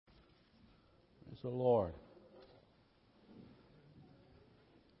the Lord.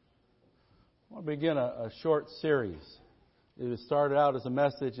 I want to begin a short series. It started out as a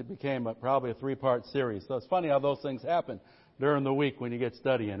message. It became probably a 3-part series. So it's funny how those things happen during the week when you get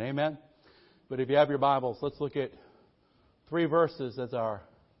studying. Amen? But if you have your Bibles, let's look at 3 verses as our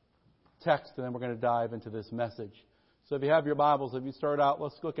text, and then we're going to dive into this message. So if you have your Bibles, if you start out,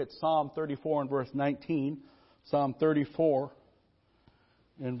 let's look at Psalm 34 and verse 19. Psalm 34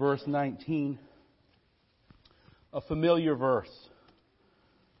 and verse 19. A familiar verse.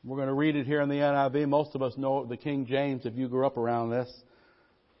 We're going to read it here in the NIV. Most of us know the King James if you grew up around this.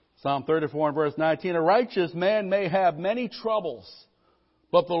 Psalm 34 and verse 19. A righteous man may have many troubles,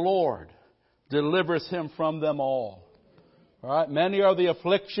 but the Lord delivers him from them all. All right? Many are the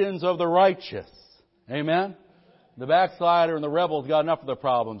afflictions of the righteous. Amen? The backslider and the rebel's got enough of their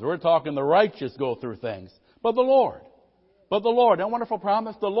problems. We're talking the righteous go through things. But the Lord, that wonderful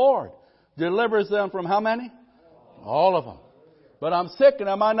promise, the Lord delivers them from how many? All of them. But I'm sick and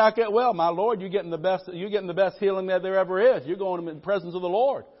I might not get well. My Lord, you're getting the best healing that there ever is. You're going in the presence of the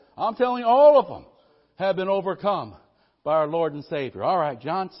Lord. I'm telling you, all of them have been overcome by our Lord and Savior. All right,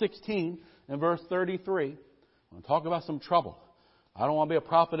 John 16 and verse 33. I'm going to talk about some trouble. I don't want to be a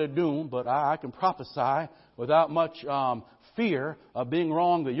prophet of doom, but I can prophesy without much fear of being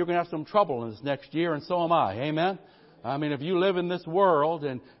wrong that you're going to have some trouble in this next year, and so am I. Amen? I mean, if you live in this world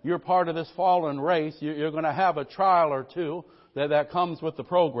and you're part of this fallen race, you're going to have a trial or two that comes with the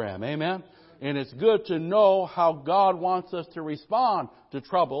program. Amen? And it's good to know how God wants us to respond to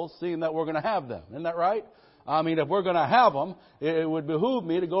troubles, seeing that we're going to have them. Isn't that right? I mean, if we're going to have them, it would behoove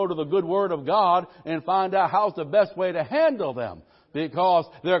me to go to the good Word of God and find out how's the best way to handle them. Because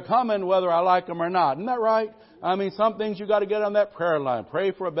they're coming whether I like them or not. Isn't that right? I mean, some things you got to get on that prayer line.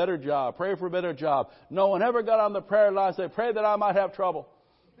 Pray for a better job. Pray for a better job. No one ever got on the prayer line and said, pray that I might have trouble.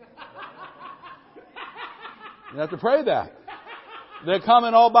 You have to pray that. They're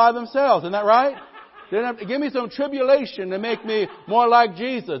coming all by themselves. Isn't that right? They don't have to give me some tribulation to make me more like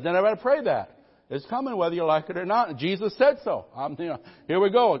Jesus. Then I better pray that. It's coming whether you like it or not. Jesus said so. Here we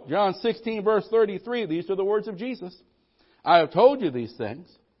go. John 16 verse 33. These are the words of Jesus. I have told you these things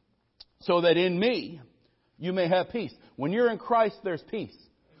so that in me you may have peace. When you're in Christ, there's peace.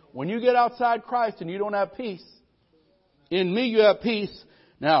 When you get outside Christ and you don't have peace, in me you have peace.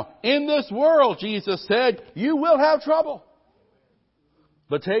 Now, in this world, Jesus said, you will have trouble.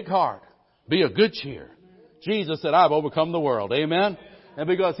 But take heart. Be of good cheer. Jesus said, I've overcome the world. Amen? And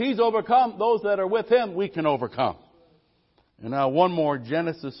because He's overcome, those that are with Him, we can overcome. And now one more,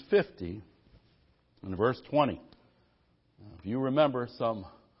 Genesis 50 and verse 20. If you remember some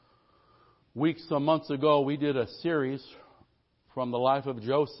months ago, we did a series from the life of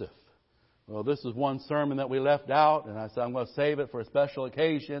Joseph. Well, this is one sermon that we left out, and I said I'm going to save it for a special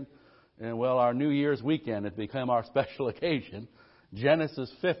occasion. And well, our New Year's weekend, it became our special occasion.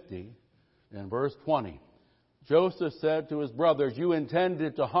 Genesis 50 and verse 20. Joseph said to his brothers, you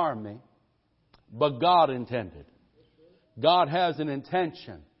intended to harm me, but God intended. God has an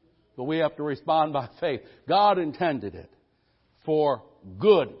intention, but we have to respond by faith. God intended it for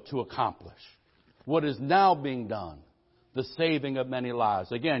good to accomplish what is now being done, the saving of many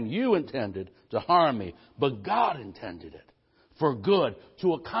lives. Again, you intended to harm me, but God intended it for good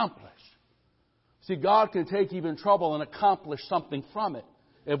to accomplish. See, God can take even trouble and accomplish something from it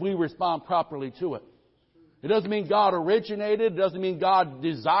if we respond properly to it. It doesn't mean God originated. It doesn't mean God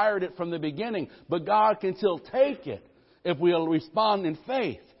desired it from the beginning. But God can still take it if we'll respond in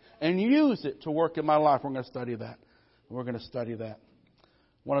faith and use it to work in my life. We're going to study that.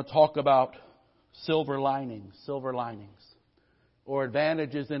 I want to talk about silver linings, or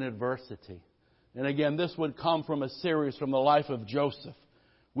advantages in adversity. And again, this would come from a series from the life of Joseph.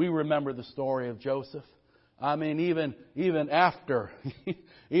 We remember the story of Joseph. I mean, even after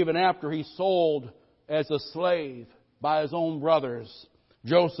he sold as a slave by his own brothers,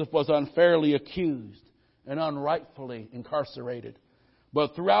 Joseph was unfairly accused and unrightfully incarcerated.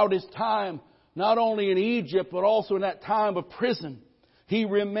 But throughout his time, not only in Egypt, but also in that time of prison, he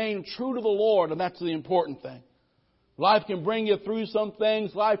remained true to the Lord, and that's the important thing. Life can bring you through some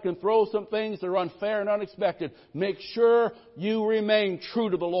things. Life can throw some things that are unfair and unexpected. Make sure you remain true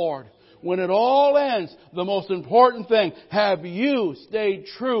to the Lord. When it all ends, the most important thing, have you stayed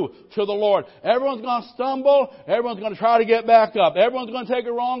true to the Lord? Everyone's going to stumble. Everyone's going to try to get back up. Everyone's going to take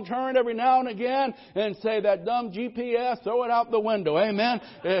a wrong turn every now and again and say, that dumb GPS, throw it out the window. Amen.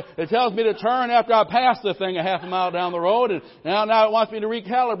 It tells me to turn after I pass the thing a half a mile down the road. And now it wants me to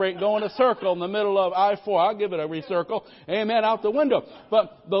recalibrate and go in a circle in the middle of I-4. I'll give it a recircle. Amen. Out the window.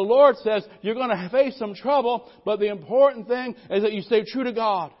 But the Lord says you're going to face some trouble. But the important thing is that you stay true to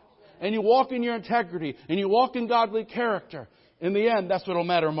God. and you walk in your integrity, and you walk in godly character, in the end, that's what will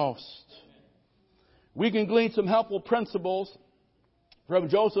matter most. We can glean some helpful principles from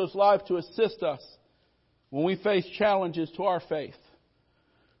Joseph's life to assist us when we face challenges to our faith.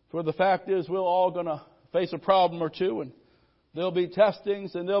 For the fact is, we're all going to face a problem or two, and there'll be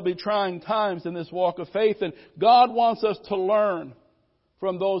testings and there'll be trying times in this walk of faith. And God wants us to learn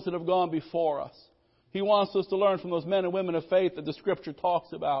from those that have gone before us. He wants us to learn from those men and women of faith that the Scripture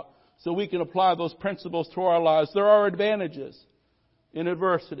talks about, so we can apply those principles to our lives. There are advantages in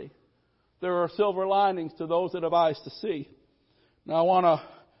adversity. There are silver linings to those that have eyes to see. Now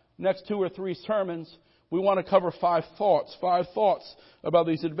next 2 or 3 sermons, we want to cover 5 thoughts about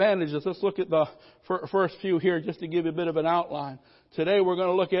these advantages. Let's look at the first few here just to give you a bit of an outline. Today we're going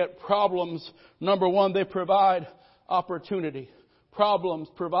to look at problems. Number 1, they provide opportunity. Problems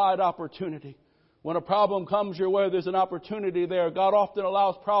provide opportunity. When a problem comes your way, there's an opportunity there. God often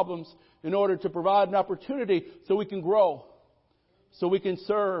allows problems in order to provide an opportunity so we can grow, so we can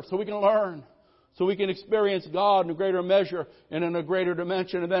serve, so we can learn, so we can experience God in a greater measure and in a greater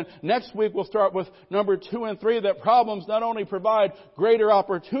dimension. And then next week we'll start with number 2 and 3, that problems not only provide greater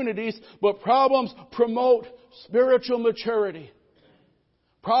opportunities, but problems promote spiritual maturity.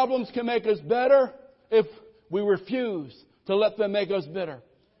 Problems can make us better if we refuse to let them make us bitter.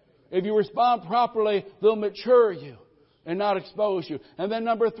 If you respond properly, they'll mature you and not expose you. And then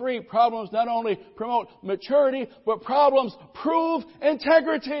number 3, problems not only promote maturity, but problems prove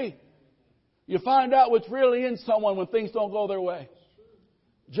integrity. You find out what's really in someone when things don't go their way.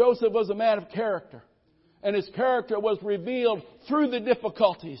 Joseph was a man of character, and his character was revealed through the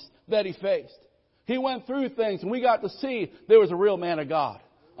difficulties that he faced. He went through things, and we got to see there was a real man of God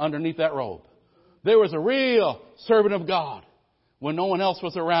underneath that robe. There was a real servant of God. When no one else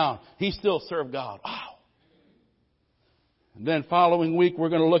was around, he still served God. Wow. And then following week, we're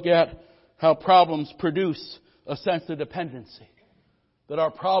going to look at how problems produce a sense of dependency. That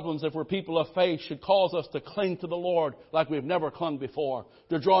our problems, if we're people of faith, should cause us to cling to the Lord like we've never clung before.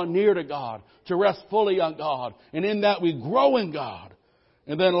 To draw near to God. To rest fully on God. And in that we grow in God.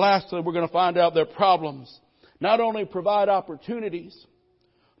 And then lastly, we're going to find out that problems not only provide opportunities,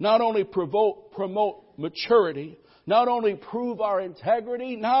 not only promote maturity, not only prove our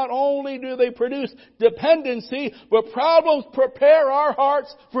integrity, not only do they produce dependency, but problems prepare our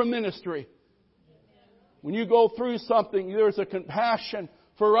hearts for ministry. When you go through something, there's a compassion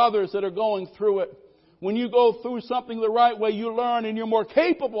for others that are going through it. When you go through something the right way, you learn and you're more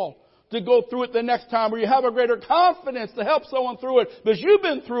capable to go through it the next time, or you have a greater confidence to help someone through it because you've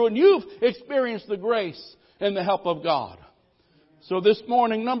been through and you've experienced the grace and the help of God. So this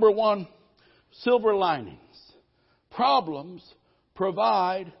morning, number 1, silver linings. Problems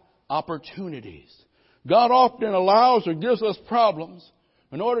provide opportunities. God often allows or gives us problems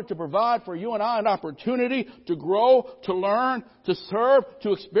in order to provide for you and I an opportunity to grow, to learn, to serve,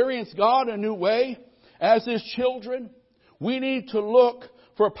 to experience God in a new way. As His children, we need to look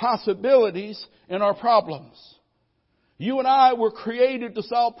for possibilities in our problems. You and I were created to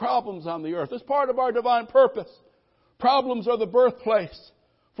solve problems on the earth. It's part of our divine purpose. Problems are the birthplace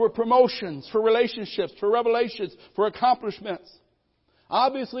for promotions, for relationships, for revelations, for accomplishments.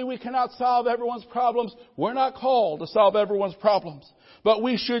 Obviously, we cannot solve everyone's problems. We're not called to solve everyone's problems. But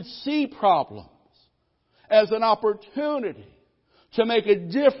we should see problems as an opportunity to make a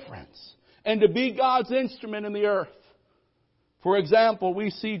difference and to be God's instrument in the earth. For example, we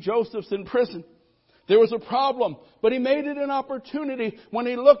see Joseph's in prison. There was a problem, but he made it an opportunity when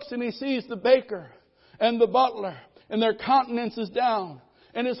he looks and he sees the baker and the butler and their countenance is down.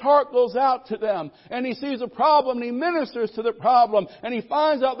 And his heart goes out to them. And he sees a problem and he ministers to the problem. And he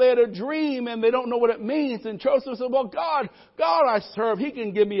finds out they had a dream and they don't know what it means. And Joseph said, well, God I serve. He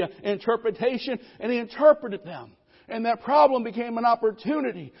can give me an interpretation. And he interpreted them. And that problem became an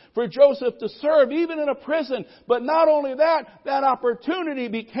opportunity for Joseph to serve even in a prison. But not only that, that opportunity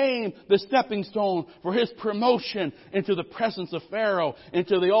became the stepping stone for his promotion into the presence of Pharaoh,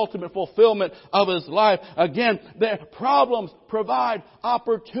 into the ultimate fulfillment of his life. Again, the problems provide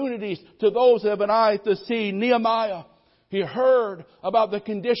opportunities to those that have an eye to see. Nehemiah, he heard about the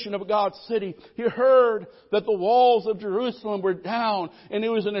condition of God's city. He heard that the walls of Jerusalem were down and it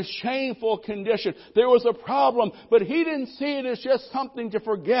was in a shameful condition. There was a problem, but he didn't see it as just something to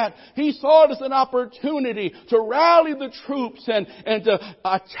forget. He saw it as an opportunity to rally the troops and to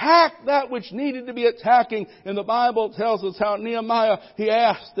attack that which needed to be attacking. And the Bible tells us how Nehemiah, he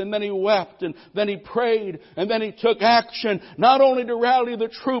asked and then he wept and then he prayed and then he took action, not only to rally the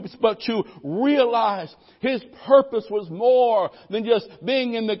troops, but to realize his purpose was more than just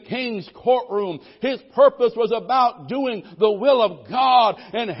being in the king's courtroom. His purpose was about doing the will of God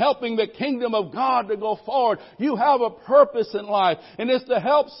and helping the kingdom of God to go forward. You have a purpose in life, and it's to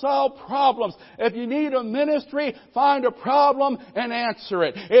help solve problems. If you need a ministry, find a problem and answer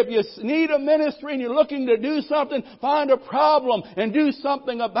it. If you need a ministry and you're looking to do something, find a problem and do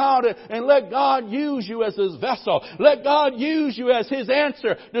something about it, and let God use you as His vessel. Let God use you as His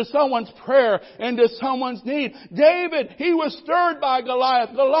answer to someone's prayer and to someone's need. David, he was stirred by Goliath.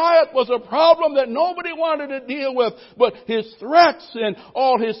 Goliath was a problem that nobody wanted to deal with, but his threats and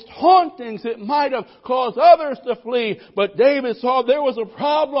all his tauntings, it might have caused others to flee. But David saw there was a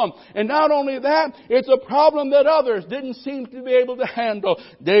problem. And not only that, it's a problem that others didn't seem to be able to handle.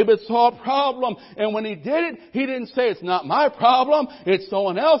 David saw a problem, and when he did it, he didn't say, it's not my problem, it's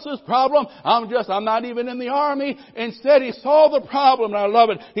someone else's problem. I'm not even in the army. Instead, he saw the problem, and I love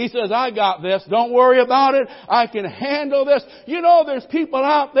it. He says, I got this. Don't worry about it. I can handle this. You know, there's people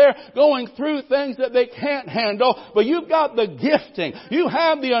out there going through things that they can't handle, but you've got the gifting. You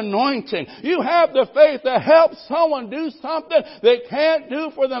have the anointing. You have the faith to help someone do something they can't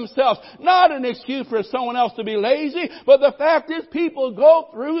do for themselves. Not an excuse for someone else to be lazy, but the fact is people go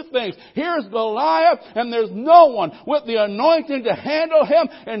through things. Here's Goliath, and there's no one with the anointing to handle him,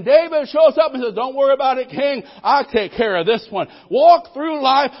 and David shows up and says, don't worry about it, King. I take care of this one. Walk through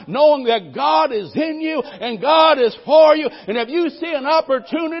life knowing that God is in you and God is for you. And if you see an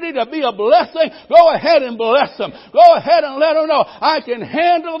opportunity to be a blessing, go ahead and bless them. Go ahead and let them know, I can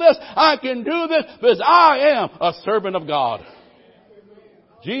handle this. I can do this because I am a servant of God.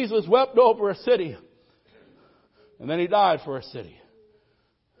 Jesus wept over a city, and then He died for a city.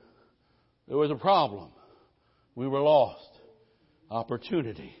 There was a problem. We were lost.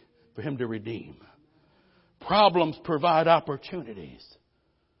 Opportunity for Him to redeem. Problems provide opportunities.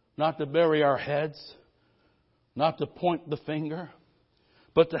 Not to bury our heads, not to point the finger,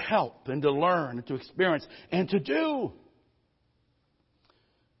 but to help and to learn and to experience and to do.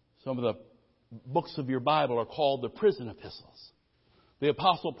 Some of the books of your Bible are called the prison epistles. The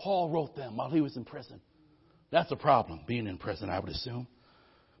Apostle Paul wrote them while he was in prison. That's a problem, being in prison, I would assume.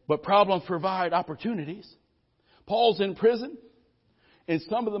 But problems provide opportunities. Paul's in prison, and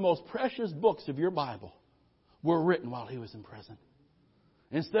some of the most precious books of your Bible were written while he was in prison.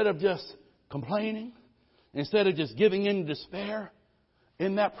 Instead of just complaining, instead of just giving in despair,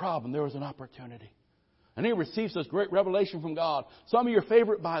 in that problem there was an opportunity. And he received such great revelation from God. Some of your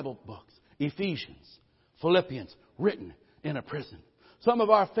favorite Bible books, Ephesians, Philippians, written in a prison. Some of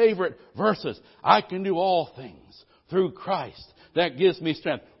our favorite verses, I can do all things through Christ that gives me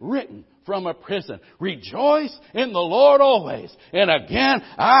strength, written from a prison. Rejoice in the Lord always. And again,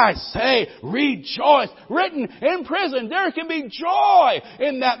 I say rejoice. Written in prison. There can be joy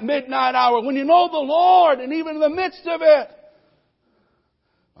in that midnight hour when you know the Lord, and even in the midst of it,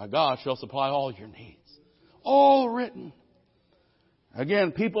 my God shall supply all your needs. All written.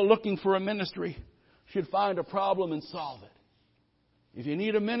 Again, people looking for a ministry should find a problem and solve it. If you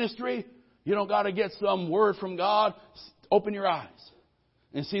need a ministry, you don't got to get some word from God. Open your eyes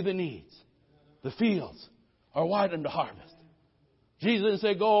and see the needs. The fields are white unto harvest. Jesus didn't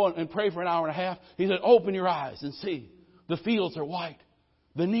say go and pray for an hour and a half. He said open your eyes and see. The fields are white.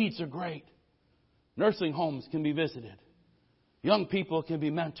 The needs are great. Nursing homes can be visited. Young people can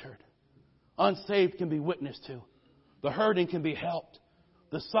be mentored. Unsaved can be witnessed to. The hurting can be helped.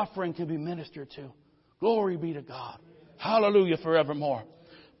 The suffering can be ministered to. Glory be to God. Hallelujah forevermore.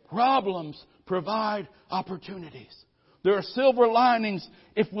 Problems provide opportunities. There are silver linings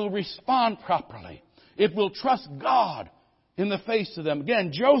if we'll respond properly. If we'll trust God in the face of them.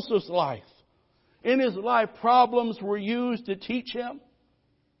 Again, Joseph's life. In his life, problems were used to teach him,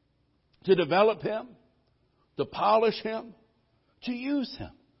 to develop him, to polish him, to use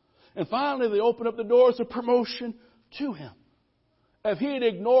him. And finally, they opened up the doors of promotion to him. If he had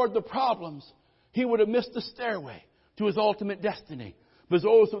ignored the problems, he would have missed the stairway to his ultimate destiny. Because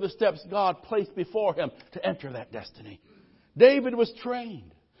those were the steps God placed before him to enter that destiny. David was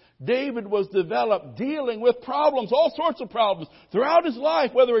trained. David was developed dealing with problems, all sorts of problems throughout his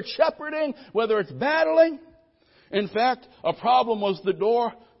life, whether it's shepherding, whether it's battling. In fact, a problem was the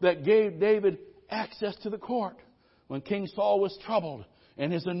door that gave David access to the court. When King Saul was troubled,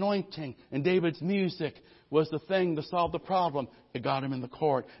 and his anointing and David's music was the thing to solve the problem, it got him in the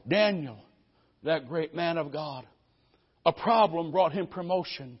court. Daniel, that great man of God, a problem brought him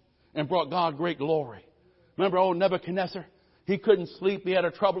promotion and brought God great glory. Remember old Nebuchadnezzar? He couldn't sleep. He had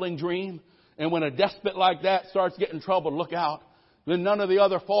a troubling dream. And when a despot like that starts getting in trouble, look out. Then none of the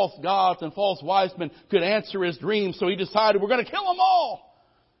other false gods and false wise men could answer his dream. So he decided, we're going to kill them all.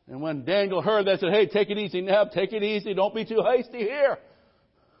 And when Daniel heard that, said, hey, take it easy, Neb. Take it easy. Don't be too hasty here.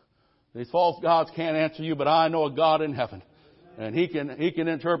 These false gods can't answer you, but I know a God in heaven. And He can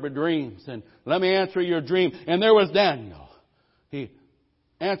interpret dreams. And let me answer your dream. And there was Daniel. He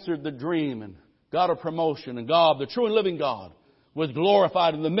answered the dream and got a promotion. And God, the true and living God, was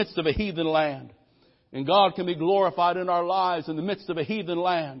glorified in the midst of a heathen land. And God can be glorified in our lives in the midst of a heathen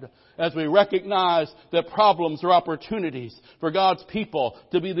land as we recognize that problems are opportunities for God's people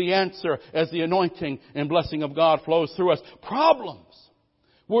to be the answer as the anointing and blessing of God flows through us. Problems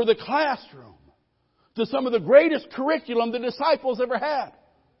were the classroom to some of the greatest curriculum the disciples ever had.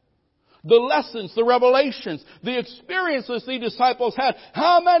 The lessons, the revelations, the experiences the disciples had.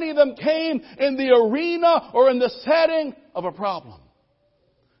 How many of them came in the arena or in the setting of a problem?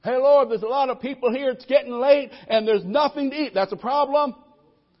 Hey, Lord, there's a lot of people here. It's getting late and there's nothing to eat. That's a problem.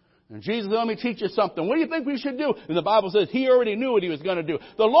 And Jesus, let me teach you something. What do you think we should do? And the Bible says He already knew what He was going to do.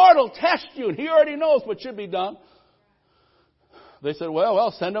 The Lord will test you and He already knows what should be done. They said,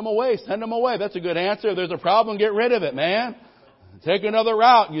 well, send them away. Send them away. That's a good answer. If there's a problem, get rid of it, man. Take another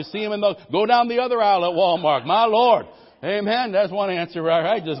route. You see them go down the other aisle at Walmart. My Lord. Amen. That's one answer,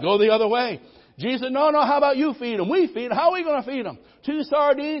 right? Just go the other way. Jesus said, no, how about you feed them? We feed them. How are we going to feed them? 2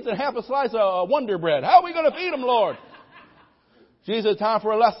 sardines and half a slice of Wonder Bread. How are we going to feed them, Lord? Jesus said, time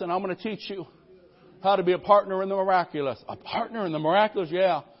for a lesson. I'm going to teach you how to be a partner in the miraculous. A partner in the miraculous?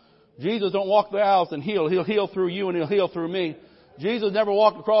 Yeah. Jesus don't walk the aisles and heal. He'll heal through you and He'll heal through me. Jesus never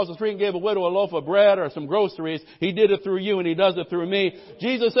walked across the street and gave a widow a loaf of bread or some groceries. He did it through you and He does it through me.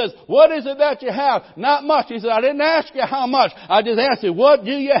 Jesus says, what is it that you have? Not much. He said, I didn't ask you how much. I just asked you, what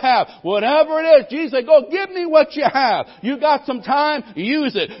do you have? Whatever it is. Jesus said, go give me what you have. You got some time?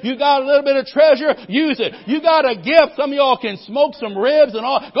 Use it. You got a little bit of treasure? Use it. You got a gift? Some of y'all can smoke some ribs and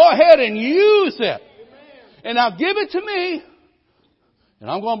all. Go ahead and use it. And now give it to me. And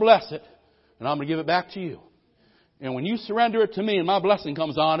I'm going to bless it. And I'm going to give it back to you. And when you surrender it to me and my blessing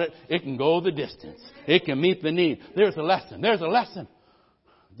comes on it, it can go the distance. It can meet the need. There's a lesson. There's a lesson.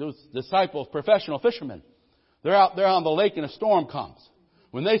 Those disciples, professional fishermen, they're out there on the lake and a storm comes.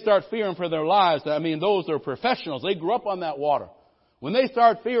 When they start fearing for their lives, those are professionals. They grew up on that water. When they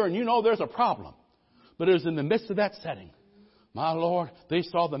start fearing, there's a problem. But it was in the midst of that setting. My Lord, they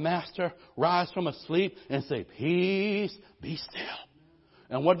saw the Master rise from asleep and say, peace, be still.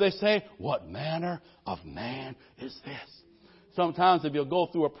 And what did they say? What manner of man is this? Sometimes if you'll go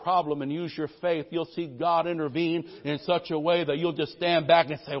through a problem and use your faith, you'll see God intervene in such a way that you'll just stand back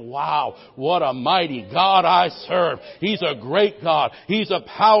and say, wow, what a mighty God I serve. He's a great God. He's a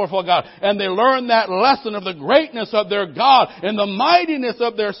powerful God. And they learn that lesson of the greatness of their God and the mightiness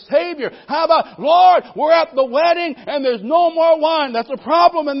of their Savior. How about, Lord, we're at the wedding and there's no more wine. That's a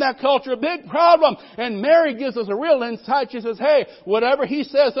problem in that culture, a big problem. And Mary gives us a real insight. She says, hey, whatever He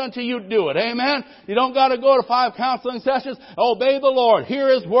says unto you, do it. Amen. You don't got to go to 5 counseling sessions. Obey the Lord.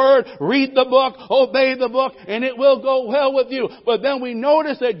 Hear His word. Read the book. Obey the book. And it will go well with you. But then we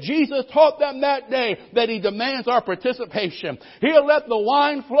notice that Jesus taught them that day that He demands our participation. He'll let the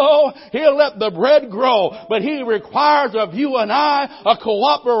wine flow. He'll let the bread grow. But He requires of you and I a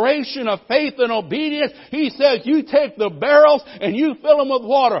cooperation of faith and obedience. He says, you take the barrels and you fill them with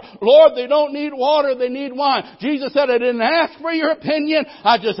water. Lord, they don't need water. They need wine. Jesus said, I didn't ask for your opinion.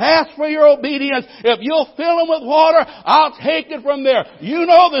 I just asked for your obedience. If you'll fill them with water, I'll take it from there. You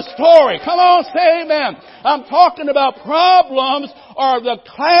know the story. Come on, say amen. I'm talking about problems are the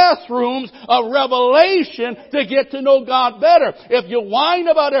classrooms of revelation to get to know God better. If you whine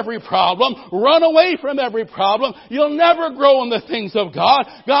about every problem, run away from every problem, you'll never grow in the things of God.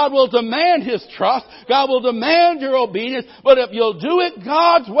 God will demand His trust. God will demand your obedience. But if you'll do it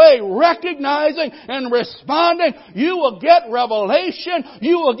God's way, recognizing and responding, you will get revelation.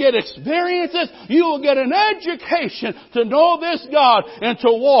 You will get experiences. You will get an education to know this God and to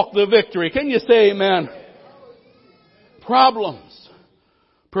walk the victory. Can you say amen? Problems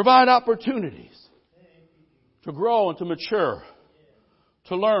provide opportunities to grow and to mature,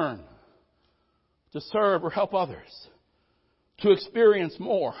 to learn, to serve or help others, to experience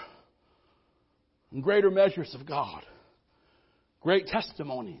more and greater measures of God. Great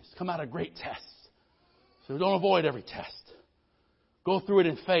testimonies come out of great tests. So don't avoid every test. Go through it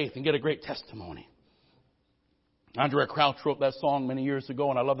in faith and get a great testimony. Andrea Crouch wrote that song many years ago,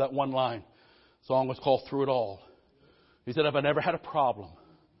 and I love that one line. The song was called Through It All. He said, if I never had a problem,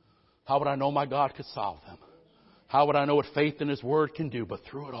 how would I know my God could solve them? How would I know what faith in His Word can do? But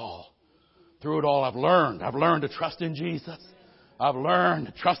through it all, I've learned to trust in Jesus. I've learned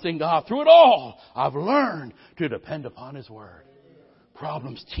to trust in God. Through it all, I've learned to depend upon His Word.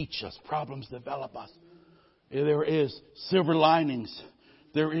 Problems teach us. Problems develop us. There is silver linings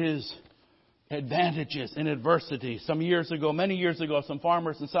there is advantages in adversity. Many years ago, some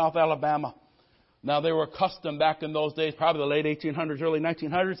farmers in South Alabama, now they were accustomed back in those days, probably the late 1800s, early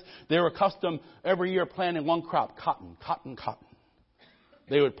 1900s, they were accustomed every year planting one crop, cotton.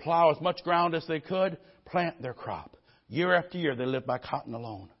 They would plow as much ground as they could, plant their crop. Year after year, they lived by cotton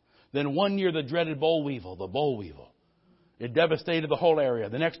alone. Then one year, the dreaded boll weevil. It devastated the whole area.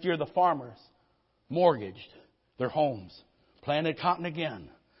 The next year, the farmers mortgaged their homes, planted cotton again,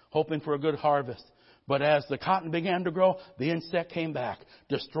 hoping for a good harvest. But as the cotton began to grow, the insect came back,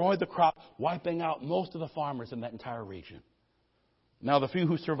 destroyed the crop, wiping out most of the farmers in that entire region. Now, the few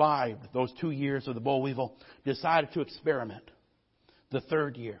who survived those 2 years of the boll weevil decided to experiment the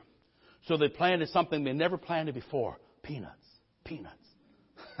third year. So they planted something they never planted before, peanuts.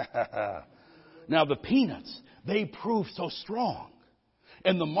 Now, the peanuts, they proved so strong,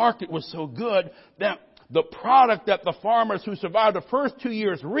 and the market was so good that the product that the farmers who survived the first 2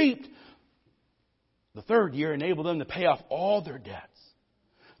 years reaped, the third year enabled them to pay off all their debts.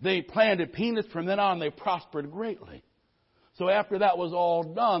 They planted peanuts. From then on, they prospered greatly. So after that was all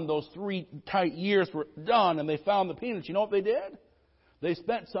done, those 3 tight years were done, and they found the peanuts. You know what they did? They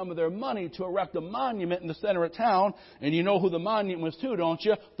spent some of their money to erect a monument in the center of town. And you know who the monument was to, don't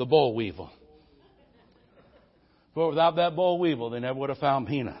you? The boll weevil. But without that boll weevil, they never would have found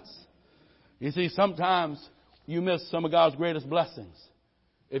peanuts. You see, sometimes you miss some of God's greatest blessings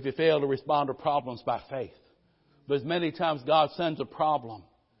if you fail to respond to problems by faith. But as many times God sends a problem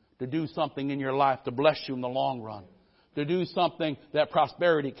to do something in your life to bless you in the long run, to do something that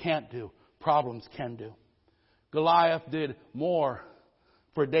prosperity can't do, problems can do. Goliath did more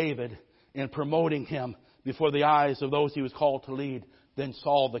for David in promoting him before the eyes of those he was called to lead than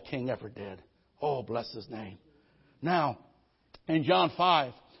Saul the king ever did. Oh, bless his name. Now, in John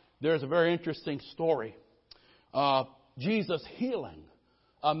 5, there's a very interesting story. Jesus healing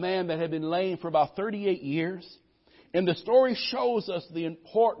a man that had been lame for about 38 years. And the story shows us the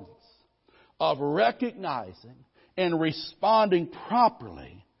importance of recognizing and responding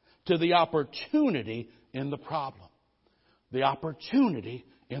properly to the opportunity in the problem. The opportunity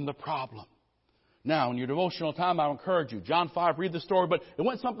in the problem. Now, in your devotional time, I encourage you, John 5, read the story, but it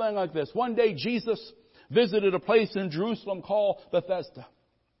went something like this. One day, Jesus visited a place in Jerusalem called Bethesda.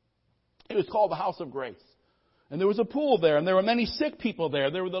 It was called the House of Grace. And there was a pool there, and there were many sick people there.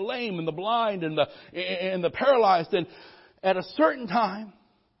 There were the lame and the blind and the paralyzed. And at a certain time,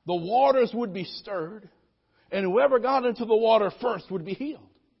 the waters would be stirred, and whoever got into the water first would be healed.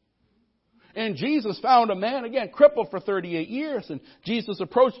 And Jesus found a man, again, crippled for 38 years. And Jesus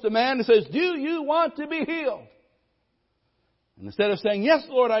approached the man and says, "Do you want to be healed?" And instead of saying, "Yes,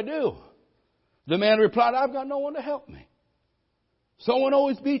 Lord, I do," the man replied, "I've got no one to help me. Someone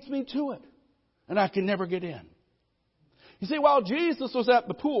always beats me to it, and I can never get in." You see, while Jesus was at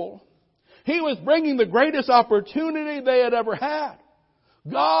the pool, He was bringing the greatest opportunity they had ever had.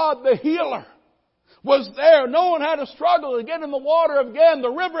 God, the healer, was there. No one had to struggle to get in the water again. The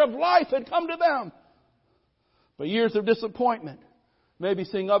river of life had come to them. But years of disappointment, maybe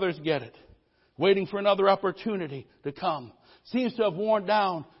seeing others get it, waiting for another opportunity to come, seems to have worn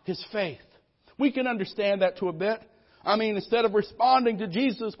down his faith. We can understand that to a bit. I mean, instead of responding to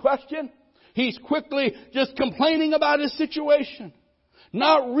Jesus' question, he's quickly just complaining about his situation,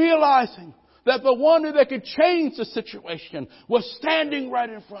 not realizing that the one that could change the situation was standing right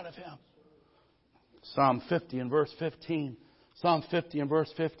in front of him. Psalm 50 and verse 15. Psalm 50 and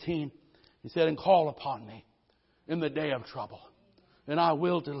verse 15. He said, "And call upon me in the day of trouble, and I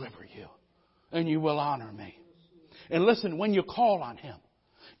will deliver you, and you will honor me." And listen, when you call on Him,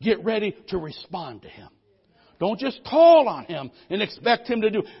 get ready to respond to Him. Don't just call on Him and expect Him to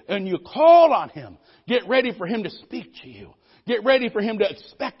do. And you call on Him, get ready for Him to speak to you. Get ready for Him to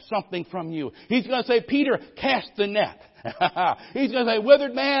expect something from you. He's going to say, "Peter, cast the net." He's going to say,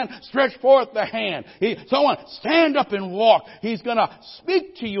 "Withered man, stretch forth the hand." Someone, stand up and walk. He's going to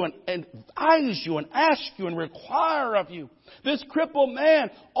speak to you and advise you and ask you and require of you. This crippled man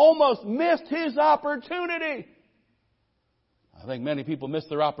almost missed his opportunity. I think many people miss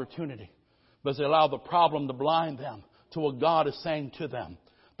their opportunity because they allow the problem to blind them to what God is saying to them.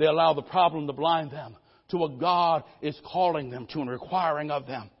 They allow the problem to blind them to what God is calling them to and requiring of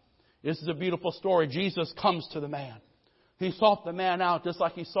them. This is a beautiful story. Jesus comes to the man. He sought the man out just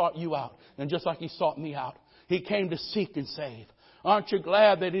like He sought you out and just like He sought me out. He came to seek and save Aren't you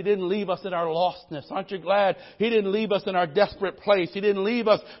glad that He didn't leave us in our lostness? Aren't you glad He didn't leave us in our desperate place? He didn't leave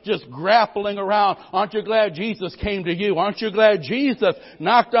us just grappling around. Aren't you glad Jesus came to you? Aren't you glad Jesus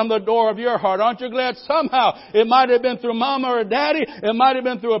knocked on the door of your heart? Aren't you glad somehow it might have been through mama or daddy, it might have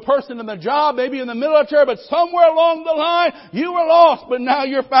been through a person in the job, maybe in the military, but somewhere along the line you were lost, but now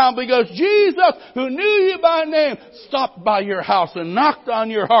you're found because Jesus, who knew you by name, stopped by your house and knocked on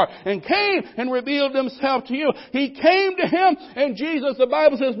your heart and came and revealed Himself to you. He came to Him, and Jesus, the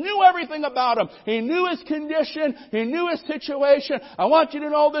Bible says, knew everything about him. He knew his condition. He knew his situation. I want you to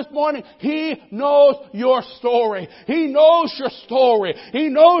know this morning, He knows your story. He knows your story. He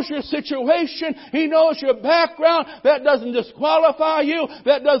knows your situation. He knows your background. That doesn't disqualify you.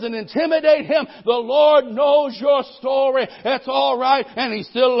 That doesn't intimidate Him. The Lord knows your story. That's all right, and He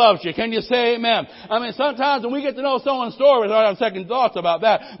still loves you. Can you say amen? I mean, sometimes when we get to know someone's story, we have second thoughts about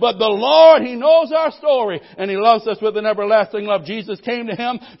that. But the Lord, He knows our story, and He loves us with an everlasting love. Jesus came to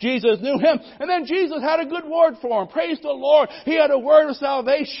him. Jesus knew him. And then Jesus had a good word for him. Praise the Lord. He had a word of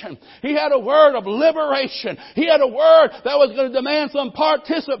salvation. He had a word of liberation. He had a word that was going to demand some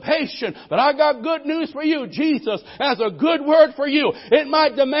participation. But I got good news for you. Jesus has a good word for you. It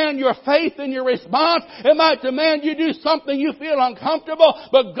might demand your faith in your response. It might demand you do something you feel uncomfortable.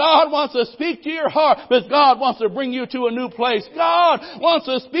 But God wants to speak to your heart. Because God wants to bring you to a new place. God wants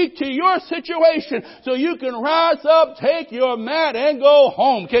to speak to your situation so you can rise up, take your mat, and go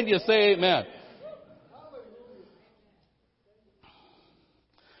home. Can you say amen?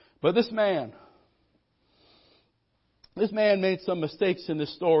 But this man made some mistakes in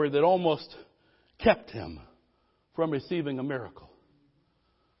this story that almost kept him from receiving a miracle.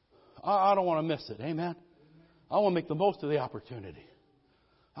 I don't want to miss it. Amen? I want to make the most of the opportunity.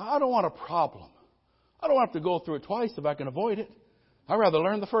 I don't want a problem. I don't have to go through it twice if I can avoid it. I'd rather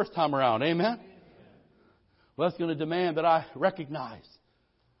learn the first time around. Amen? Well, that's going to demand that I recognize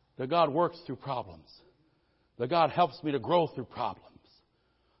that God works through problems. That God helps me to grow through problems.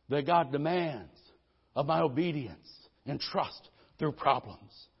 That God demands of my obedience and trust through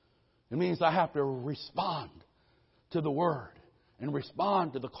problems. It means I have to respond to the Word and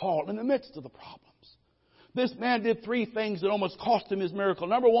respond to the call in the midst of the problems. This man did three things that almost cost him his miracle.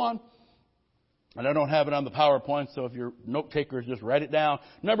 Number one, and I don't have it on the PowerPoint, so if you're note takers, just write it down.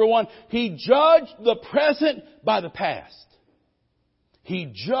 Number one, he judged the present by the past.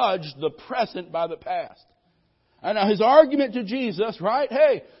 He judged the present by the past. And now his argument to Jesus, right?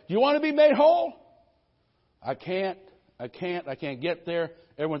 Hey, do you want to be made whole? I can't get there.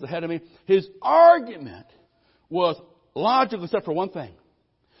 Everyone's ahead of me. His argument was logical except for one thing.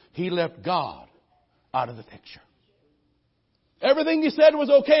 He left God out of the picture. Everything he said was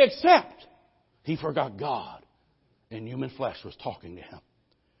okay except he forgot God, and human flesh was talking to him.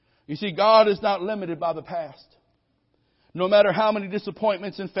 You see, God is not limited by the past. No matter how many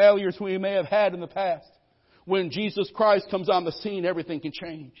disappointments and failures we may have had in the past, when Jesus Christ comes on the scene, everything can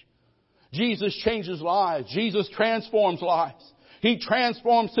change. Jesus changes lives. Jesus transforms lives. He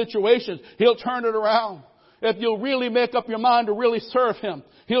transforms situations. He'll turn it around. If you'll really make up your mind to really serve Him,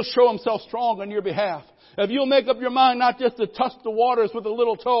 He'll show Himself strong on your behalf. If you'll make up your mind not just to touch the waters with a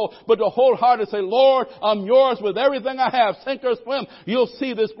little toe, but to wholeheartedly say, Lord, I'm yours with everything I have, sink or swim, you'll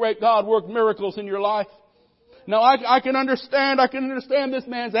see this great God work miracles in your life. Now I can understand this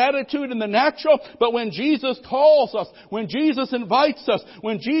man's attitude in the natural, but when Jesus calls us, when Jesus invites us,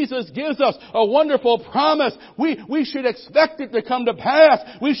 when Jesus gives us a wonderful promise, we should expect it to come to pass.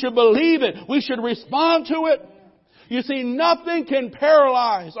 We should believe it. We should respond to it. You see, nothing can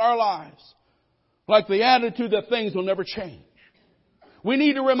paralyze our lives like the attitude that things will never change. We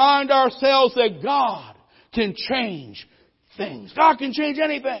need to remind ourselves that God can change things. God can change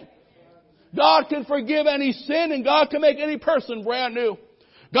anything. God can forgive any sin, and God can make any person brand new.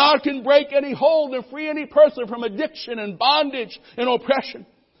 God can break any hold and free any person from addiction and bondage and oppression.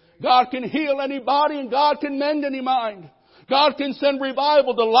 God can heal any body, and God can mend any mind. God can send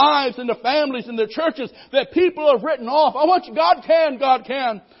revival to lives and to families and to churches that people have written off. God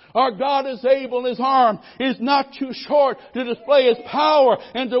can. Our God is able, and His arm is not too short to display His power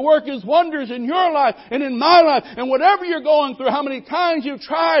and to work His wonders in your life and in my life. And whatever you're going through, how many times you've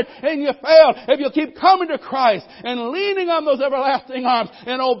tried and you failed, if you'll keep coming to Christ and leaning on those everlasting arms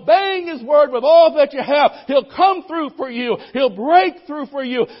and obeying His word with all that you have, He'll come through for you. He'll break through for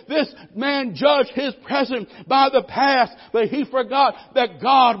you. This man judged his present by the past, but he forgot that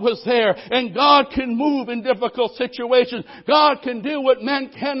God was there, and God can move in difficult situations. God can do what men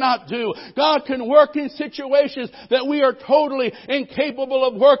cannot. cannot do. God can work in situations that we are totally incapable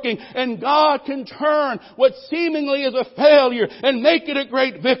of working. And God can turn what seemingly is a failure and make it a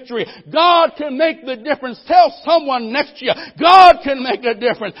great victory. God can make the difference. Tell someone next to you, God can make a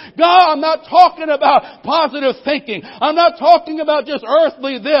difference. God, I'm not talking about positive thinking. I'm not talking about just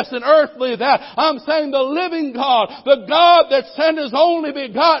earthly this and earthly that. I'm saying the living God, the God that sent His only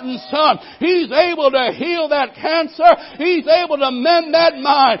begotten Son, He's able to heal that cancer. He's able to mend that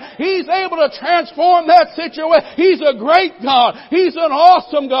mind. He's able to transform that situation. He's a great God. He's an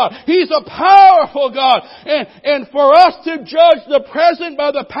awesome God. He's a powerful God. And for us to judge the present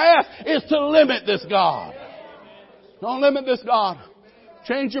by the past is to limit this God. Don't limit this God.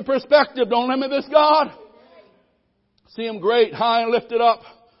 Change your perspective. Don't limit this God. See Him great, high and lifted up.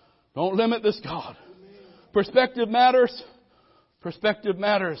 Don't limit this God. Perspective matters. Perspective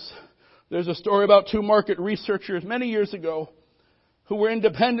matters. There's a story about two market researchers many years ago who were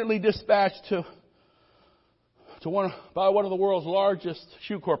independently dispatched by one of the world's largest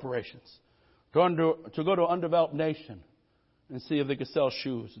shoe corporations to go to an undeveloped nation and see if they could sell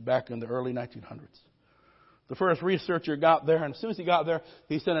shoes back in the early 1900s. The first researcher got there, and as soon as he got there,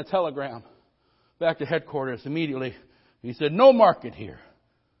 he sent a telegram back to headquarters immediately. He said, "No market here.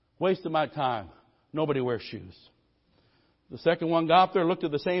 Waste of my time. Nobody wears shoes." The second one got there, looked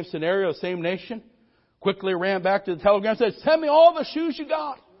at the same scenario, same nation, quickly ran back to the telegram and said, "Send me all the shoes you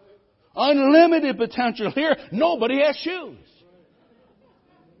got. Unlimited potential here. Nobody has shoes."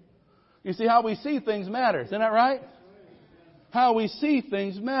 You see, how we see things matters. Isn't that right? How we see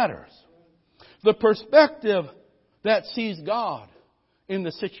things matters. The perspective that sees God in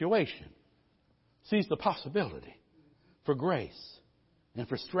the situation sees the possibility for grace and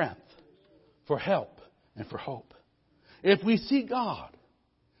for strength, for help and for hope. If we see God,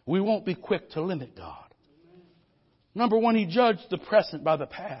 we won't be quick to limit God. Number one, he judged the present by the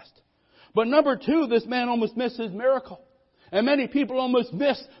past. But number two, this man almost missed his miracle. And many people almost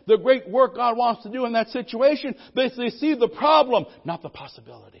miss the great work God wants to do in that situation because they see the problem, not the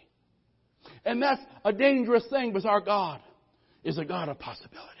possibility. And that's a dangerous thing because our God is a God of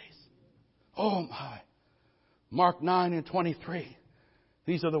possibilities. Oh my. Mark 9:23.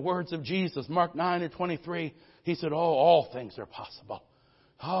 These are the words of Jesus. Mark 9:23. He said, "Oh, all things are possible."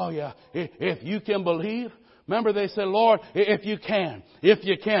 Oh yeah. If you can believe. Remember they said, "Lord, if you can,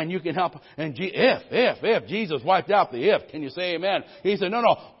 you can help." And if Jesus wiped out the if, can you say amen? He said,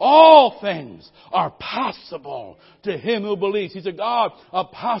 no, all things are possible to him who believes. He's a God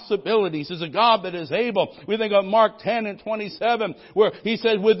of possibilities. He's a God that is able. We think of Mark 10:27, where he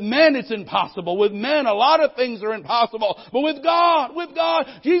said, with men it's impossible. With men a lot of things are impossible. But with God,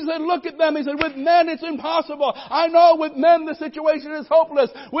 Jesus said, look at them. He said, with men it's impossible. I know with men the situation is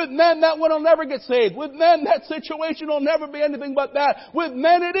hopeless. With men that one will never get saved. With men that situation will never be anything but that. With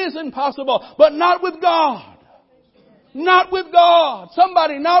men it is impossible, but not with God. Not with God.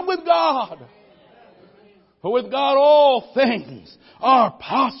 Somebody, not with God. For with God all things are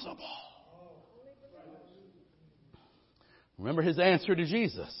possible. Remember his answer to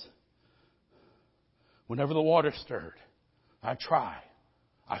Jesus. Whenever the water stirred, I try,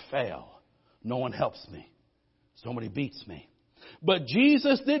 I fail. No one helps me. Somebody beats me. But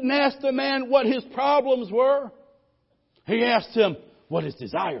Jesus didn't ask the man what his problems were. He asked him what his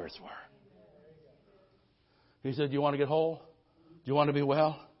desires were. He said, do you want to get whole? Do you want to be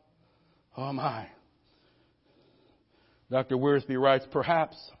well? Oh my. Dr. Wiersbe writes,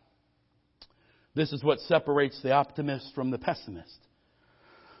 perhaps this is what separates the optimist from the pessimist.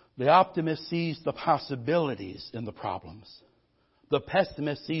 The optimist sees the possibilities in the problems. The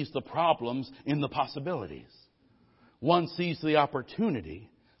pessimist sees the problems in the possibilities. One sees the opportunity,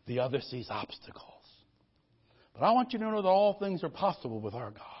 the other sees obstacles. But I want you to know that all things are possible with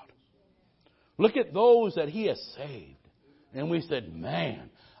our God. Look at those that he has saved. And we said, man,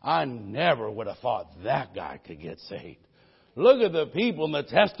 I never would have thought that guy could get saved. Look at the people and the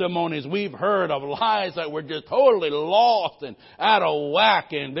testimonies we've heard of lives that were just totally lost and out of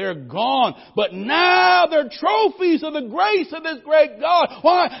whack and they're gone. But now they're trophies of the grace of this great God.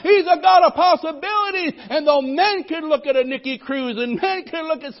 Why? He's a God of possibilities. And though men can look at a Nicky Cruz and men can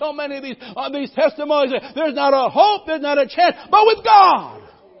look at so many of these testimonies, there's not a hope, there's not a chance. But with God,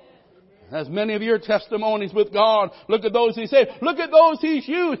 As many of your testimonies with God, look at those He saved. Look at those He's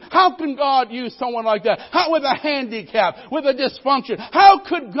used. How can God use someone like that? How, with a handicap, with a dysfunction? How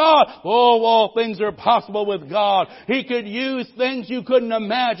could God? Oh, all things are possible with God. He could use things you couldn't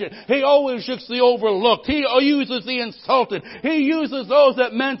imagine. He always uses the overlooked. He uses the insulted. He uses those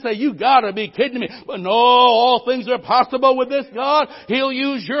that men say, you gotta be kidding me. But no, all things are possible with this God. He'll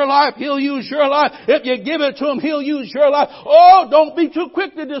use your life. He'll use your life. If you give it to Him, He'll use your life. Oh, don't be too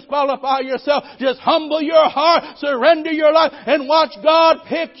quick to disqualify yourself. Just humble your heart, surrender your life, and watch God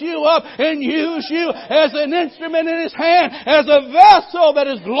pick you up and use you as an instrument in His hand, as a vessel that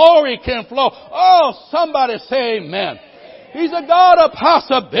His glory can flow. Oh, somebody say amen. He's a God of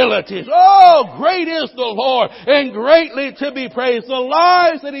possibilities. Oh, great is the Lord and greatly to be praised. The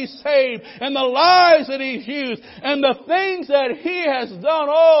lives that He saved and the lives that He's used and the things that He has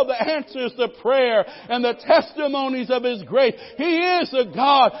done. Oh, the answers to prayer and the testimonies of His grace. He is a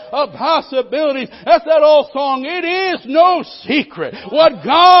God of possibilities. That's that old song. It is no secret what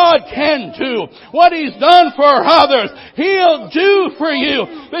God can do. What He's done for others, He'll do for you.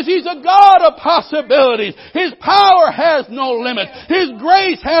 Because He's a God of possibilities. His power has no limit. His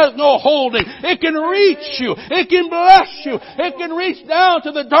grace has no holding. It can reach you. It can bless you. It can reach down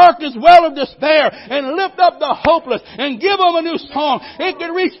to the darkest well of despair and lift up the hopeless and give them a new song. It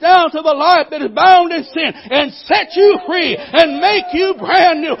can reach down to the life that is bound in sin and set you free and make you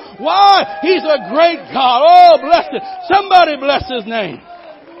brand new. Why? He's a great God. Oh, bless it. Somebody bless His name.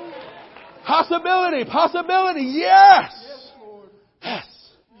 Possibility. Yes. Yes.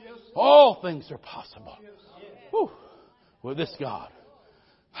 All things are possible. Whew. With this God.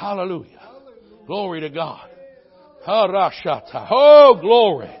 Hallelujah. Glory to God. Oh,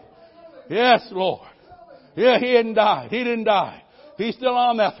 glory. Yes, Lord. Yeah, He didn't die. He didn't die. He's still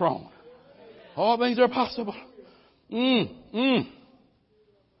on that throne. All things are possible.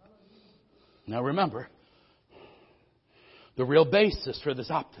 Now remember, the real basis for this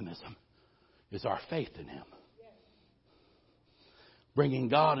optimism is our faith in Him. Bringing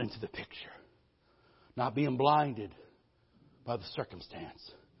God into the picture. Not being blinded by the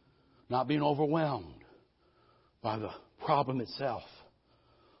circumstance. Not being overwhelmed by the problem itself.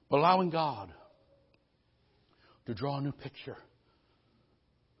 But allowing God to draw a new picture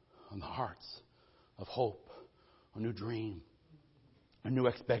on the hearts of hope, a new dream, a new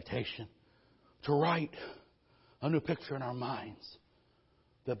expectation. To write a new picture in our minds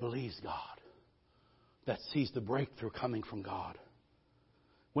that believes God, that sees the breakthrough coming from God.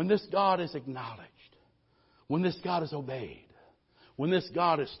 When this God is acknowledged, when this God is obeyed, when this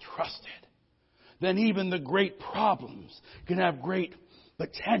God is trusted, then even the great problems can have great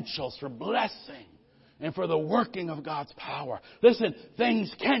potentials for blessing and for the working of God's power. Listen,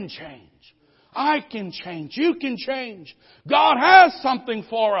 things can change. I can change. You can change. God has something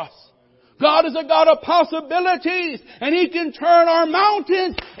for us. God is a God of possibilities, and He can turn our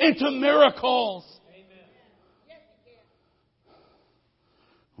mountains into miracles.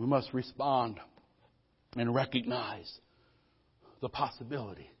 We must respond and recognize the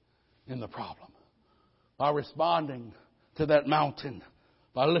possibility in the problem. By responding to that mountain,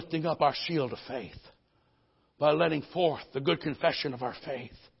 by lifting up our shield of faith, by letting forth the good confession of our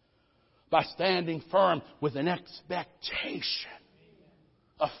faith, by standing firm with an expectation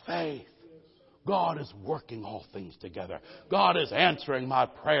of faith. God is working all things together. God is answering my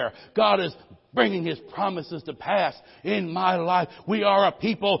prayer. God is bringing His promises to pass in my life. We are a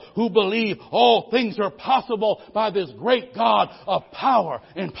people who believe all things are possible by this great God of power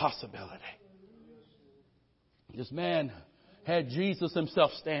and possibility. This man had Jesus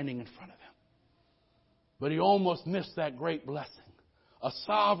Himself standing in front of him. But he almost missed that great blessing. A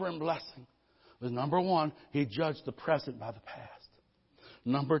sovereign blessing. Was number one, he judged the present by the past.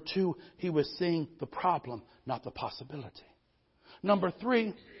 Number two, he was seeing the problem, not the possibility. Number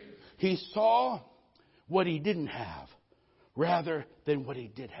three, he saw what he didn't have rather than what he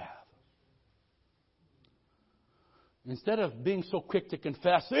did have. Instead of being so quick to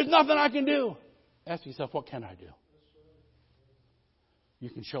confess, there's nothing I can do. Ask yourself, what can I do? You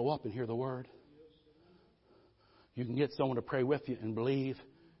can show up and hear the word. You can get someone to pray with you and believe.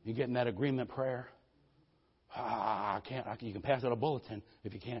 You get in that agreement prayer. I can't. You can pass out a bulletin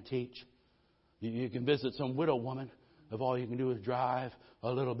if you can't teach. You can visit some widow woman if all you can do is drive a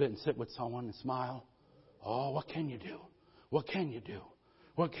little bit and sit with someone and smile. Oh, what can you do? What can you do?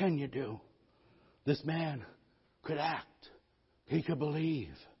 What can you do? This man could act. He could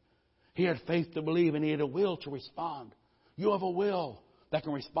believe. He had faith to believe, and he had a will to respond. You have a will that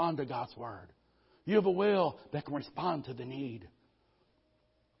can respond to God's word. You have a will that can respond to the need.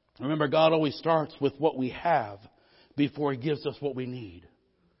 Remember, God always starts with what we have before He gives us what we need.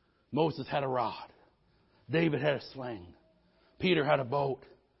 Moses had a rod. David had a sling. Peter had a boat.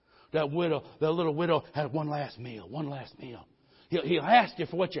 That little widow had one last meal. He'll ask you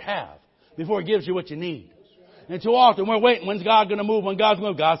for what you have before He gives you what you need. And too often we're waiting. When's God going to move? When God's going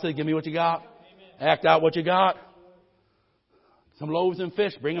to move? God said, give me what you got. Act out what you got. Some loaves and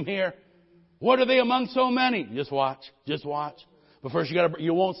fish. Bring them here. What are they among so many? Just watch. But first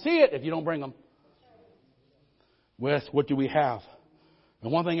you won't see it if you don't bring them. Wes, what do we have?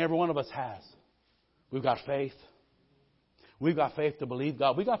 And one thing every one of us has. We've got faith. We've got faith to believe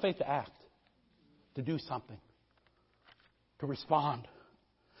God. We've got faith to act. To do something. To respond.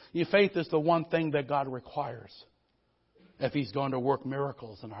 Your faith is the one thing that God requires if He's going to work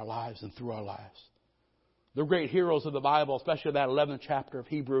miracles in our lives and through our lives. The great heroes of the Bible, especially that 11th chapter of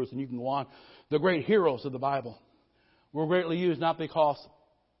Hebrews, and you can go on. The great heroes of the Bible were greatly used not because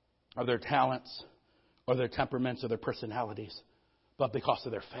of their talents or their temperaments or their personalities, but because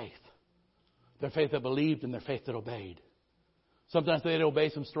of their faith. Their faith that believed and their faith that obeyed. Sometimes they'd obey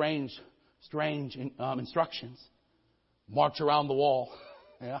some strange instructions. March around the wall.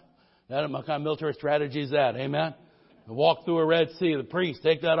 Yeah. That kind of military strategy is that. Amen. Walk through a Red Sea. The priest,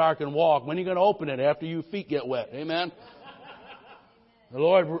 take that ark and walk. When are you going to open it? After your feet get wet. Amen. The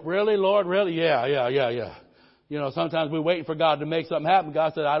Lord, really? Lord, really? Yeah. You know, sometimes we're waiting for God to make something happen.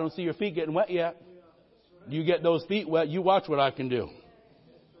 God said, I don't see your feet getting wet yet. You get those feet wet, you watch what I can do.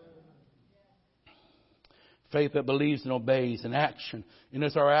 Faith that believes and obeys in action. And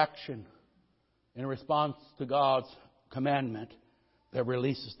it's our action in response to God's commandment that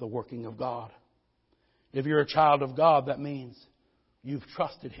releases the working of God. If you're a child of God, that means you've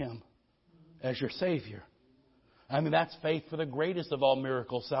trusted Him as your Savior. I mean, that's faith for the greatest of all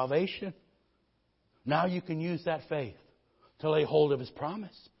miracles, salvation. Now you can use that faith to lay hold of His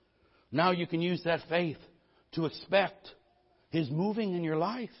promise. Now you can use that faith to expect His moving in your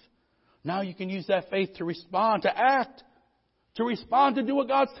life. Now you can use that faith to respond, to act, to respond, to do what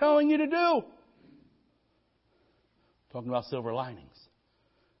God's telling you to do. Talking about silver linings.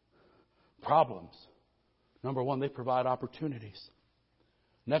 Problems. Number one, they provide opportunities.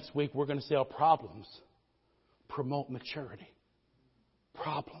 Next week, we're going to see how problems promote maturity.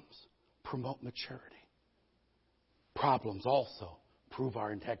 Problems promote maturity. Problems also prove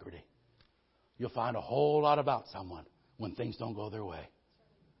our integrity. You'll find a whole lot about someone when things don't go their way.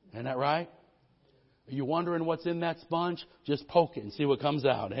 Isn't that right? Are you wondering what's in that sponge? Just poke it and see what comes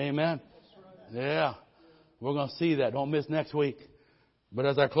out. Amen? Yeah. We're going to see that. Don't miss next week. But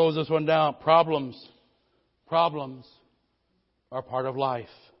as I close this one down, problems are part of life.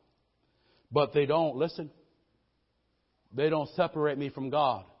 But they don't separate me from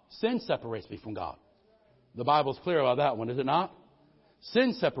God. Sin separates me from God. The Bible's clear about that one, is it not?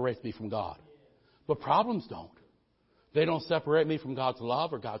 Sin separates me from God. But problems don't. They don't separate me from God's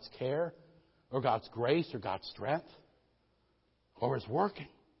love or God's care or God's grace or God's strength or His working.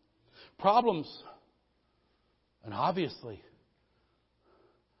 Problems, and obviously,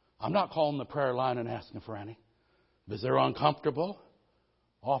 I'm not calling the prayer line and asking for any, because they're uncomfortable.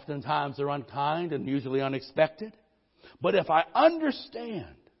 Oftentimes they're unkind and usually unexpected. But if I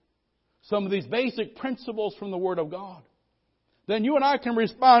understand some of these basic principles from the Word of God, then you and I can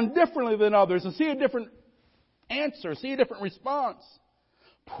respond differently than others and see a different answer, see a different response.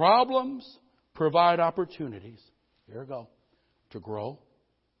 Problems provide opportunities. Here we go. To grow.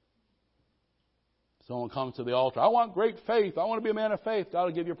 Someone comes to the altar. I want great faith. I want to be a man of faith. God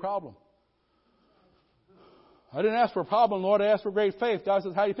will give you a problem. I didn't ask for a problem, Lord. I asked for great faith. God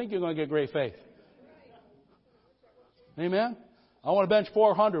says, how do you think you're going to get great faith? Amen? I want to bench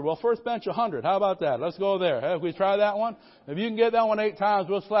 400. Well, first bench 100. How about that? Let's go there. Have we tried that one? If you can get that one 8 times,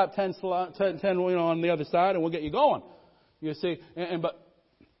 we'll slap 10 on the other side and we'll get you going. You see, but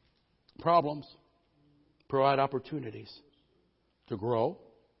problems provide opportunities to grow,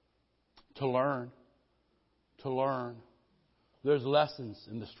 to learn. There's lessons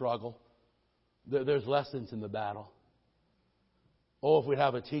in the struggle. There's lessons in the battle. Oh, if we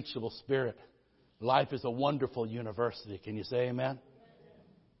have a teachable spirit. Life is a wonderful university. Can you say amen?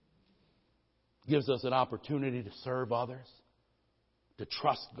 Gives us an opportunity to serve others, to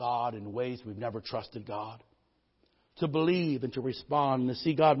trust God in ways we've never trusted God, to believe and to respond and to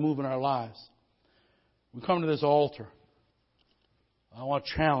see God move in our lives. We come to this altar. I want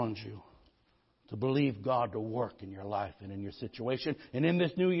to challenge you to believe God to work in your life and in your situation and in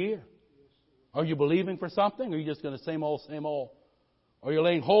this new year. Are you believing for something, or are you just going to same old, same old? Are you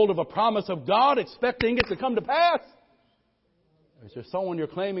laying hold of a promise of God, expecting it to come to pass? Is there someone you're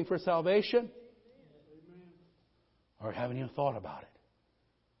claiming for salvation? Or haven't even thought about it?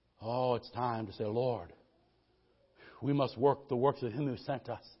 Oh, it's time to say, Lord, we must work the works of Him who sent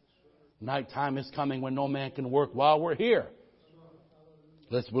us. Nighttime is coming when no man can work while we're here.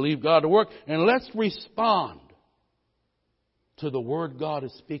 Let's believe God to work, and let's respond to the word God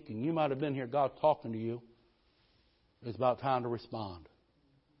is speaking. You might have been here, God talking to you. It's about time to respond.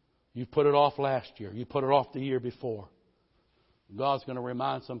 You put it off last year. You put it off the year before. God's going to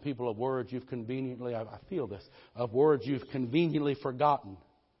remind some people of words you've conveniently, I feel this, of words you've conveniently forgotten.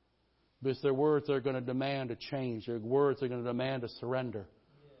 Because they're words that are going to demand a change. They're words that are going to demand a surrender.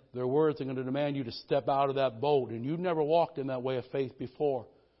 They're words that are going to demand you to step out of that boat. And you've never walked in that way of faith before.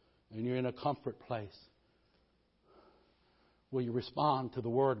 And you're in a comfort place. Will you respond to the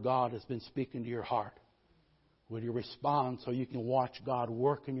word God has been speaking to your heart? Will you respond so you can watch God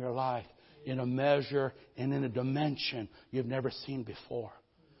work in your life in a measure and in a dimension you've never seen before?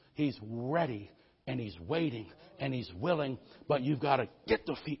 He's ready and He's waiting and He's willing, but you've got to get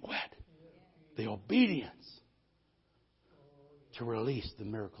the feet wet. The obedience to release the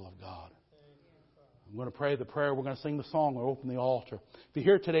miracle of God. I'm going to pray the prayer. We're going to sing the song. We'll open the altar. If you're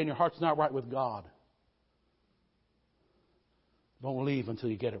here today and your heart's not right with God, don't leave until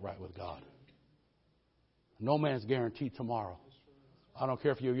you get it right with God. No man's guaranteed tomorrow. I don't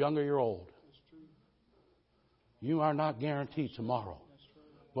care if you're young or you're old. You are not guaranteed tomorrow.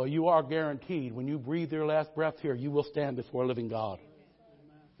 But you are guaranteed when you breathe your last breath here, you will stand before a living God.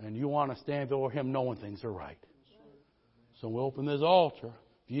 And you want to stand before Him knowing things are right. So we'll open this altar.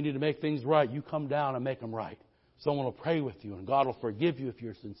 If you need to make things right, you come down and make them right. Someone will pray with you and God will forgive you if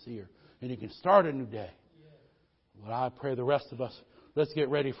you're sincere. And you can start a new day. But I pray the rest of us, let's get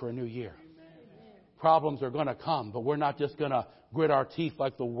ready for a new year. Problems are going to come, but we're not just going to grit our teeth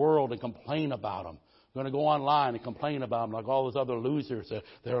like the world and complain about them. We're going to go online and complain about them like all those other losers.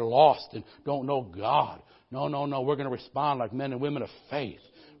 They're lost and don't know God. No. We're going to respond like men and women of faith,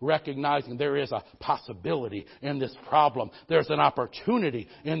 recognizing there is a possibility in this problem. There's an opportunity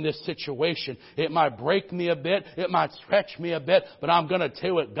in this situation. It might break me a bit. It might stretch me a bit, but I'm going to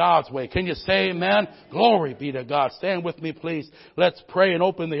do it God's way. Can you say amen? Glory be to God. Stand with me, please. Let's pray and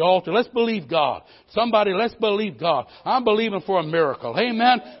open the altar. Let's believe God. Somebody, let's believe God. I'm believing for a miracle.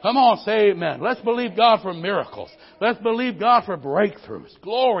 Amen? Come on, say amen. Let's believe God for miracles. Let's believe God for breakthroughs.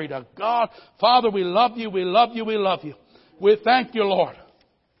 Glory to God. Father, we love you. We love you. We love you. We thank you, Lord,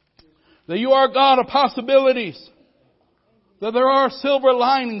 that you are God of possibilities. That there are silver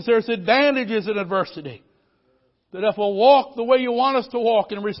linings. There's advantages in adversity. That if we'll walk the way you want us to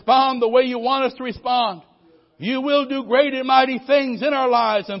walk and respond the way you want us to respond, you will do great and mighty things in our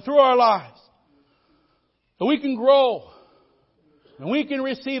lives and through our lives. That we can grow. And we can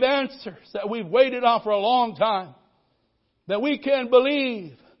receive answers that we've waited on for a long time. That we can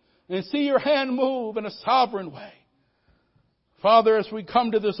believe and see your hand move in a sovereign way. Father, as we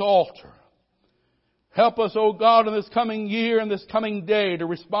come to this altar, help us, O God, in this coming year and this coming day to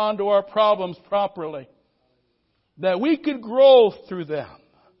respond to our problems properly. That we could grow through them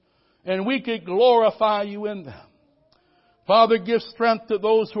and we could glorify you in them. Father, give strength to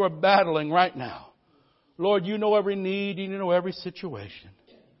those who are battling right now. Lord, you know every need, you know every situation.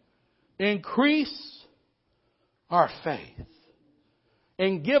 Increase our faith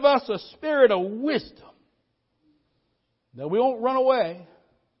and give us a spirit of wisdom that we won't run away,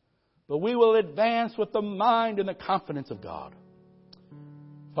 but we will advance with the mind and the confidence of God.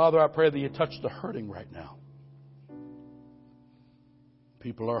 Father, I pray that you touch the hurting right now.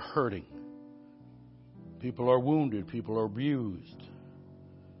 People are hurting. People are wounded. People are abused.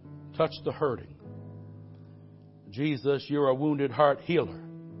 Touch the hurting. Jesus, you're a wounded heart healer.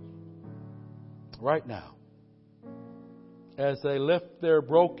 Right now, as they lift their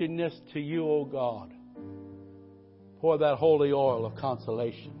brokenness to you, O God, pour that holy oil of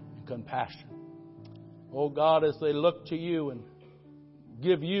consolation and compassion. Oh God, as they look to you and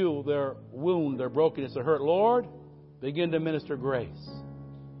give you their wound, their brokenness, their hurt, Lord, begin to minister grace.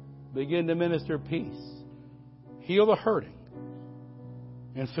 Begin to minister peace. Heal the hurting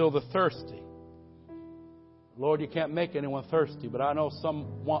and fill the thirsty. Lord, you can't make anyone thirsty, but I know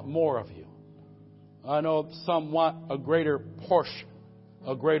some want more of you. I know some want a greater portion,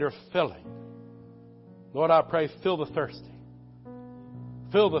 a greater filling. Lord, I pray, fill the thirsty.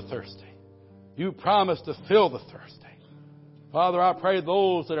 Fill the thirsty. You promised to fill the thirsty. Father, I pray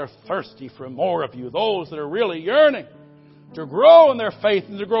those that are thirsty for more of you, those that are really yearning to grow in their faith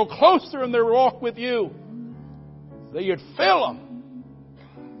and to grow closer in their walk with you, that you'd fill them.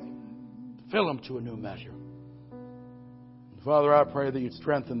 Fill them to a new measure. And Father, I pray that you'd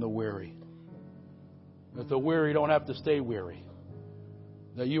strengthen the weary. That the weary don't have to stay weary.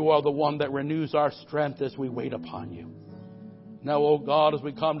 That you are the one that renews our strength as we wait upon you. Now, oh God, as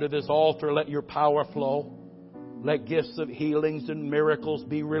we come to this altar, let your power flow. Let gifts of healings and miracles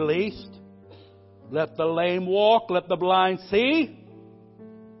be released. Let the lame walk. Let the blind see.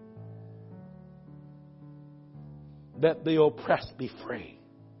 Let the oppressed be free.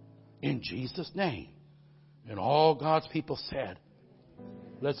 In Jesus' name. And all God's people said.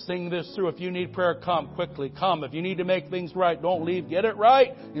 Let's sing this through. If you need prayer, come quickly. Come. If you need to make things right, don't leave. Get it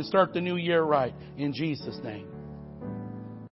right and start the new year right. In Jesus' name.